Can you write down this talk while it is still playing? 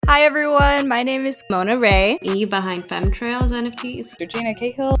Hi everyone, my name is Mona Ray. E behind Femtrails NFTs. Georgina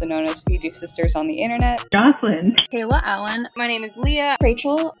Cahill, the known as Fiji Sisters on the internet. Jocelyn. Kayla Allen. My name is Leah.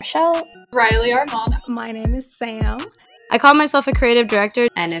 Rachel. Michelle. Riley Armand. My name is Sam. I call myself a creative director,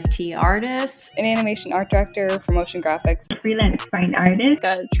 NFT artist, an animation art director for motion graphics, freelance fine artist,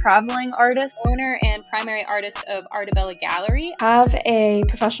 a traveling artist, owner and primary artist of Artabella Gallery. I have a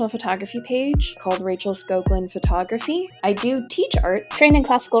professional photography page called Rachel Skoglund Photography. I do teach art. Trained in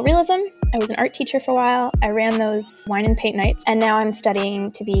classical realism. I was an art teacher for a while. I ran those wine and paint nights, and now I'm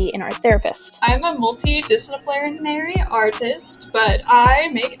studying to be an art therapist. I'm a multidisciplinary artist, but I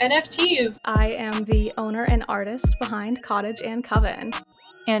make NFTs. I am the owner and artist behind Cottage and Coven.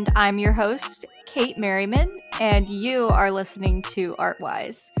 And I'm your host, Kate Merriman, and you are listening to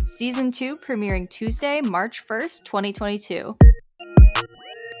Artwise, Season 2 premiering Tuesday, March 1st, 2022.